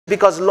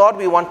because, Lord,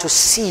 we want to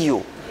see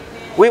you.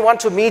 We want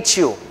to meet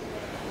you.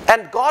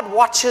 And God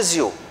watches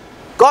you.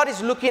 God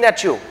is looking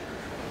at you.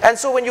 And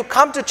so when you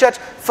come to church,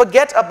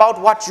 forget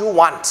about what you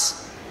want.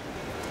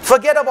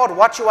 Forget about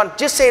what you want.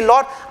 Just say,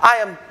 Lord, I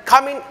am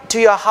coming to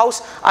your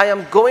house. I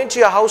am going to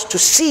your house to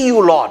see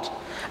you, Lord.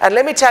 And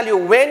let me tell you,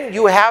 when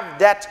you have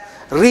that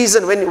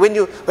reason,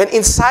 when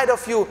inside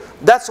of you,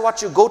 that's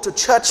what you go to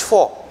church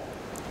for.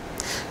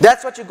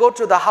 That's what you go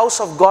to the house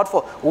of God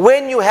for.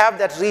 When you have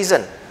that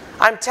reason,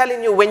 I'm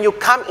telling you, when you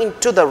come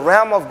into the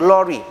realm of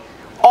glory,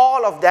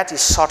 all of that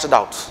is sorted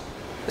out.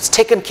 It's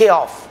taken care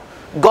of.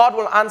 God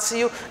will answer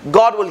you.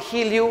 God will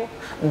heal you.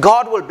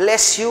 God will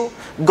bless you.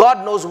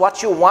 God knows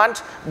what you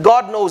want.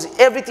 God knows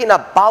everything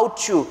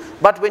about you.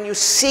 But when you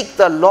seek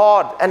the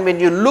Lord and when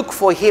you look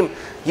for Him,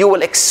 you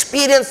will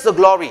experience the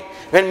glory.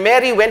 When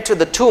Mary went to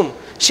the tomb,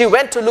 she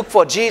went to look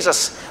for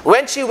Jesus.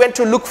 When she went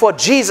to look for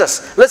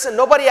Jesus, listen,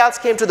 nobody else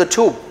came to the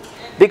tomb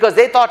because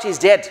they thought He's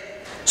dead.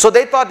 So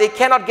they thought they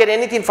cannot get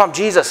anything from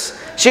Jesus.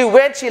 She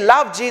went, she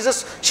loved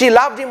Jesus. She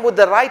loved Him with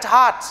the right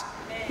heart.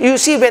 You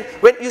see,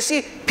 when you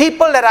see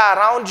people that are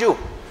around you,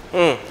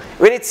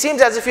 when it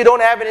seems as if you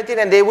don't have anything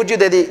and they're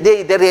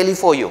really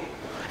for you.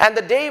 And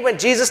the day when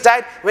Jesus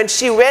died, when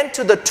she went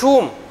to the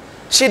tomb,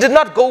 she did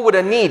not go with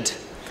a need.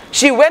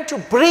 She went to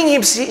bring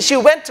Him. She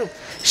went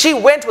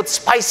with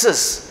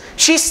spices.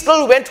 She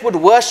still went with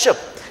worship.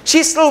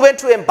 She still went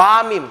to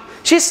embalm Him.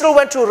 She still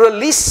went to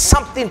release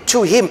something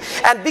to Him.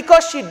 And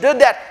because she did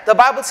that, the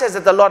Bible says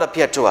that the Lord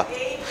appeared to her.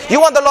 Amen.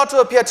 You want the Lord to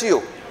appear to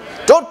you?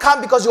 Don't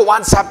come because you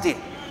want something.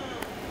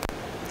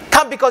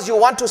 Come because you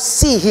want to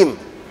see Him.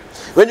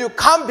 When you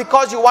come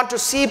because you want to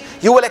see Him,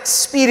 you will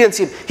experience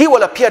Him. He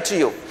will appear to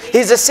you.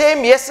 He's the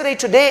same yesterday,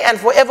 today, and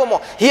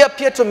forevermore. He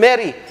appeared to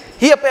Mary.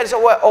 He appeared,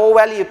 oh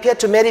well, He appeared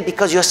to Mary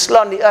because you're still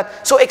on the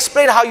earth. So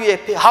explain how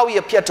He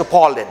appeared to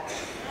Paul then.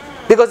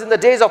 Because in the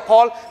days of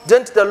Paul,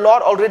 didn't the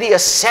Lord already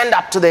ascend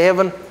up to the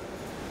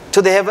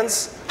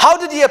heavens? How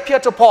did He appear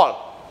to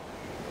Paul?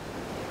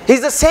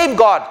 He's the same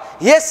God,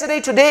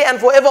 yesterday, today, and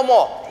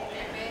forevermore.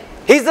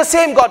 He's the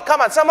same God.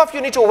 Come on, some of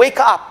you need to wake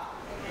up.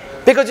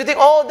 Because you think,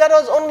 oh, that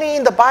was only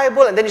in the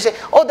Bible. And then you say,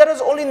 oh, that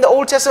was only in the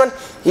Old Testament.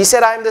 He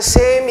said, I am the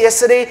same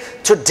yesterday,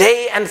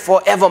 today, and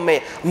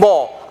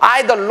forevermore.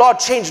 I, the Lord,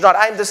 change not.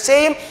 I am the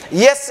same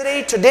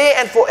yesterday, today,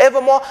 and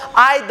forevermore.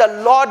 I,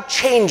 the Lord,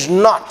 change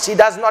not. He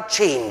does not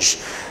change.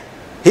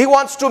 He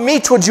wants to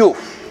meet with you.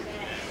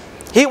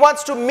 He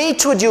wants to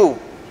meet with you.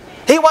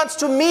 He wants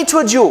to meet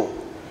with you.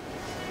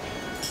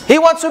 He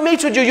wants to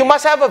meet with you. You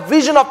must have a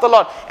vision of the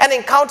Lord. An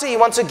encounter, He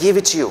wants to give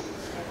it to you.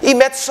 He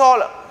met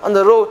Saul on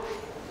the road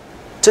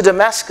to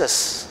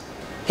Damascus.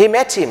 He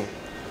met him.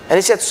 And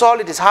He said, Saul,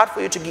 it is hard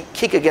for you to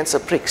kick against the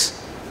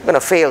pricks. You're going to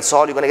fail,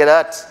 Saul. You're going to get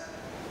hurt.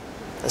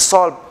 And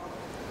Saul,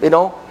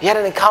 he had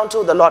an encounter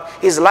with the Lord.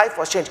 His life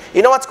was changed.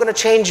 You know what's going to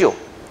change you?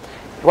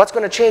 What's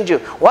going to change you?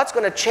 What's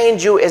going to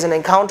change you is an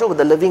encounter with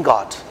the living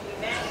God.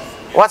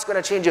 What's going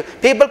to change you?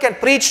 People can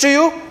preach to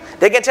you.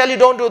 They can tell you,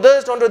 don't do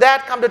this, don't do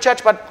that, come to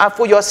church. But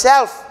for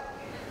yourself,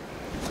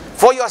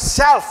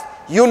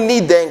 you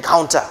need the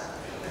encounter.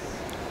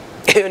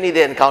 You need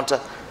the encounter.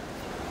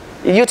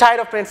 You're tired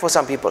of praying for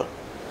some people.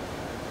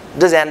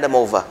 Just hand them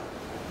over.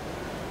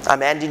 I'm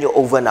handing you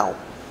over now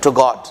to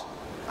God.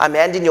 I'm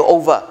handing you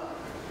over.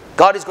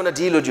 God is going to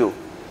deal with you.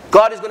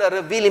 God is going to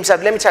reveal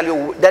Himself. Let me tell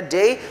you, that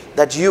day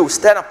that you,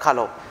 stand up,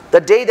 Carlo,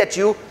 the day that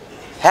you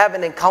have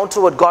an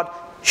encounter with God,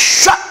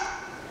 shut,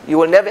 you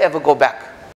will never ever go back.